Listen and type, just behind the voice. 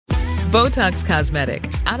Botox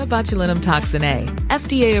Cosmetic, out of botulinum toxin A,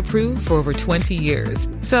 FDA approved for over 20 years.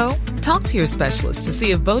 So, talk to your specialist to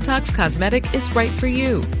see if Botox Cosmetic is right for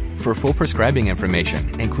you. For full prescribing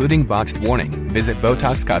information, including boxed warning, visit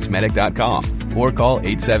BotoxCosmetic.com or call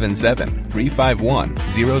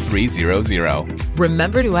 877-351-0300.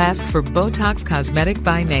 Remember to ask for Botox Cosmetic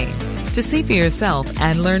by name. To see for yourself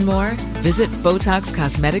and learn more, visit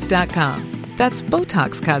BotoxCosmetic.com. That's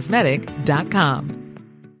BotoxCosmetic.com.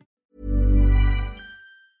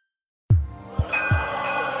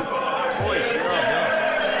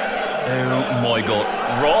 Oh my god,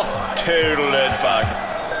 Ross total it back.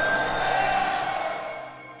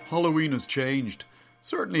 Halloween has changed,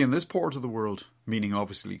 certainly in this part of the world, meaning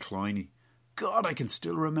obviously Kleiny. God, I can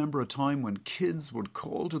still remember a time when kids would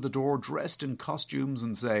call to the door dressed in costumes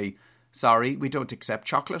and say, "Sorry, we don't accept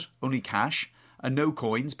chocolate, only cash, and no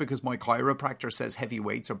coins because my chiropractor says heavy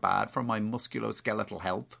weights are bad for my musculoskeletal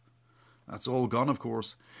health." That's all gone, of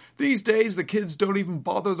course. These days, the kids don't even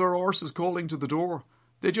bother their arses calling to the door.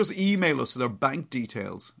 They just email us their bank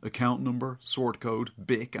details, account number, sort code,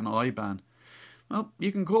 BIC and IBAN. Well,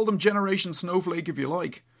 you can call them Generation Snowflake if you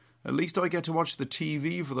like. At least I get to watch the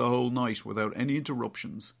TV for the whole night without any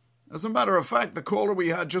interruptions. As a matter of fact, the caller we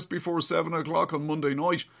had just before 7 o'clock on Monday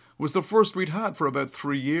night was the first we'd had for about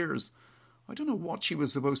 3 years. I don't know what she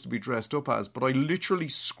was supposed to be dressed up as, but I literally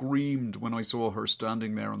screamed when I saw her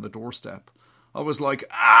standing there on the doorstep. I was like,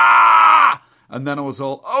 "Ah!" And then I was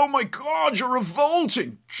all, "Oh my God, you're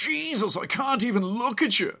revolting! Jesus, I can't even look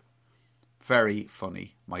at you!" Very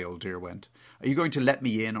funny, my old dear went. "Are you going to let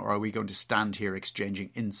me in, or are we going to stand here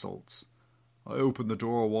exchanging insults?" I opened the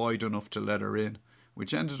door wide enough to let her in,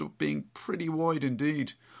 which ended up being pretty wide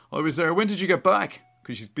indeed. I was there, "When did you get back?"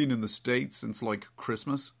 Because she's been in the States since like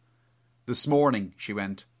Christmas. "This morning," she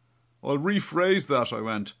went. "I'll rephrase that," I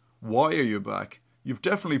went. "Why are you back? You've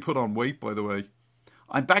definitely put on weight, by the way."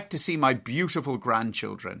 "I'm back to see my beautiful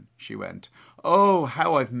grandchildren," she went. "Oh,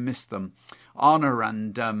 how I've missed them. Honor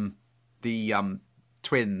and, the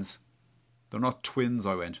twins." "They're not twins,"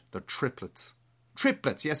 I went. "They're triplets."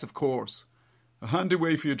 "Triplets, yes, of course." A handy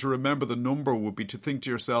way for you to remember the number would be to think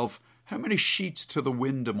to yourself, how many sheets to the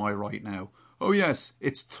wind am I right now? Oh yes,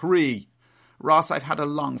 it's 3. "Ross, I've had a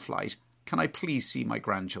long flight. Can I please see my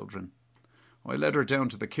grandchildren?" I led her down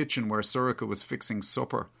to the kitchen where Sorika was fixing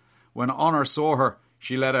supper. When Honor saw her,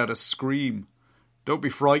 she let out a scream. "Don't be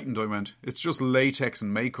frightened," I went. "It's just latex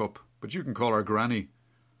and makeup, but you can call her Granny."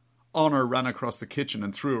 Honor ran across the kitchen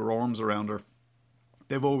and threw her arms around her.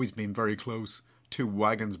 They've always been very close. 2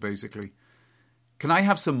 wagons, basically. "Can I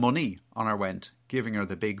have some money?" Honor went, giving her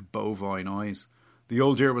the big bovine eyes. The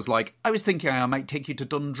old dear was like, "I was thinking I might take you to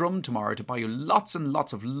Dundrum tomorrow to buy you lots and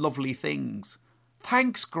lots of lovely things."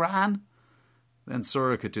 "Thanks, Gran." Then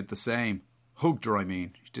Sorika did the same. Hugged her, I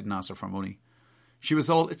mean. She didn't ask her for money. She was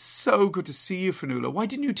all, "It's so good to see you, Fionnuala. Why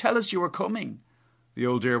didn't you tell us you were coming?" The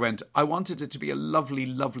old dear went, "I wanted it to be a lovely,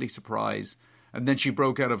 lovely surprise." And then she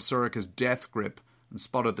broke out of Sorika's death grip and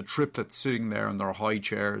spotted the triplets sitting there in their high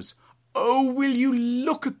chairs. "Oh, will you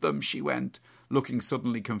look at them?" she went, looking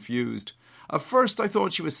suddenly confused. At first I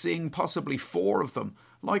thought she was seeing possibly 4 of them.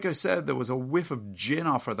 Like I said, there was a whiff of gin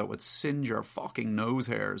off her that would singe your fucking nose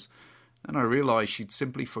hairs. Then I realised she'd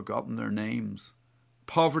simply forgotten their names.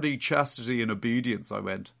 "Poverty, chastity and obedience," I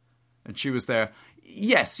went. And she was there.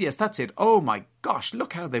 Yes, that's it. "Oh my gosh,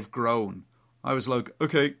 look how they've grown." I was like,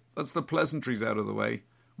 "Okay, that's the pleasantries out of the way.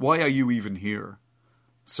 Why are you even here?"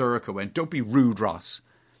 Sorika went, "Don't be rude, Ross."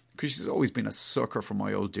 Because she's always been a sucker for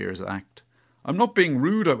my old dear's act. "I'm not being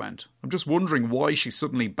rude," I went. "I'm just wondering why she's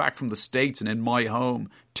suddenly back from the States and in my home,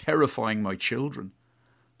 terrifying my children."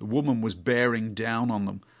 The woman was bearing down on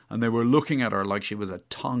them, and they were looking at her like she was a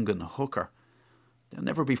Tongan hooker. They'll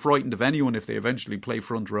never be frightened of anyone if they eventually play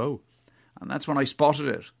front row. And that's when I spotted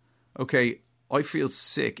it. Okay, I feel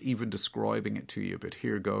sick even describing it to you, but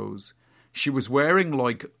here goes. She was wearing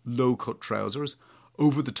like low-cut trousers,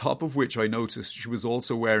 over the top of which I noticed she was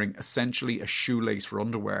also wearing essentially a shoelace for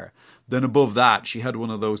underwear. Then above that, she had one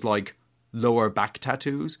of those like lower back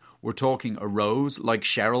tattoos. We're talking a rose, like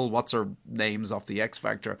Cheryl, what's her name's off the X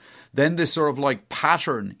Factor. Then this sort of like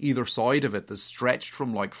pattern either side of it that stretched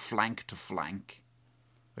from like flank to flank.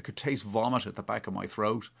 I could taste vomit at the back of my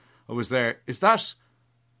throat. I was there. "Is that...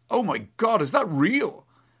 Oh my God, is that real?"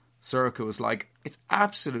 Sorika was like, "It's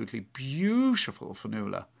absolutely beautiful,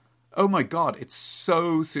 Fionnuala. Oh my God, it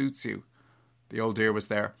so suits you." The old dear was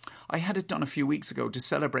there. "I had it done a few weeks ago to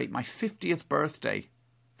celebrate my 50th birthday.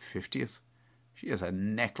 50th? She has a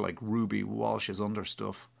neck like Ruby Walsh's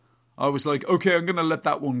understuff. I was like, "Okay, I'm going to let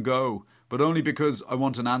that one go, but only because I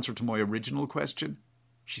want an answer to my original question."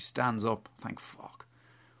 She stands up. Thank fuck.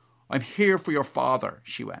 I'm here for your father,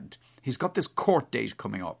 she went. He's got this court date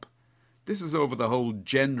coming up. This is over the whole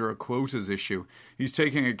gender quotas issue. He's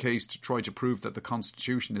taking a case to try to prove that the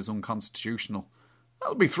Constitution is unconstitutional.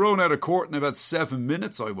 I'll be thrown out of court in about 7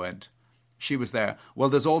 minutes, I went. She was there. Well,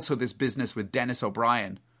 there's also this business with Dennis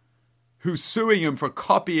O'Brien, who's suing him for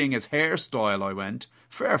copying his hairstyle, I went.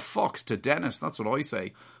 Fair fox to Dennis, that's what I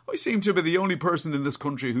say. I seem to be the only person in this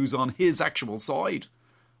country who's on his actual side.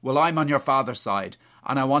 Well, I'm on your father's side,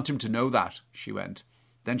 and I want him to know that, she went.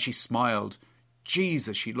 Then she smiled.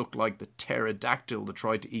 Jesus, she looked like the pterodactyl that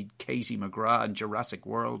tried to eat Katie McGrath in Jurassic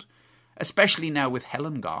World. Especially now with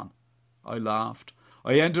Helen gone. I laughed.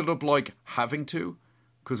 I ended up like having to,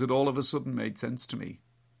 because it all of a sudden made sense to me.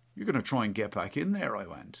 You're going to try and get back in there, I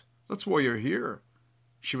went. That's why you're here.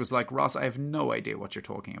 She was like, Ross, I have no idea what you're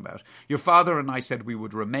talking about. Your father and I said we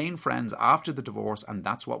would remain friends after the divorce, and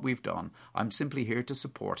that's what we've done. I'm simply here to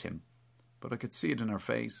support him. But I could see it in her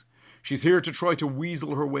face. She's here to try to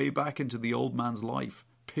weasel her way back into the old man's life.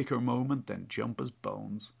 Pick her moment, then jump his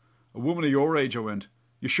bones. A woman of your age, I went,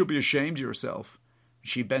 you should be ashamed of yourself.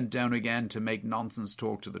 She bent down again to make nonsense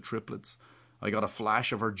talk to the triplets. I got a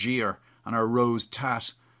flash of her jeer and her rose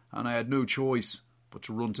tat, and I had no choice but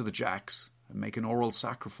to run to the jacks and make an oral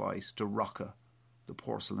sacrifice to Rocca, the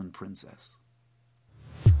porcelain princess.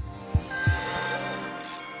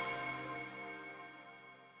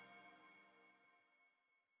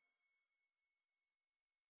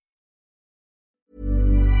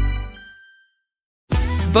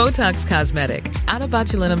 Botox Cosmetic, out of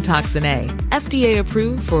botulinum toxin A, FDA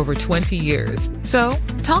approved for over 20 years. So,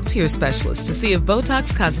 talk to your specialist to see if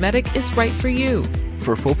Botox Cosmetic is right for you.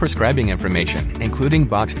 For full prescribing information, including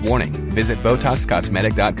boxed warning, visit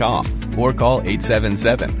BotoxCosmetic.com or call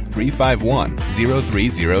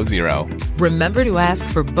 877-351-0300. Remember to ask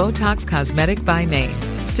for Botox Cosmetic by name.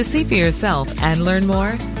 To see for yourself and learn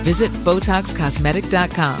more, visit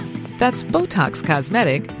BotoxCosmetic.com. That's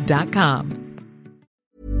BotoxCosmetic.com.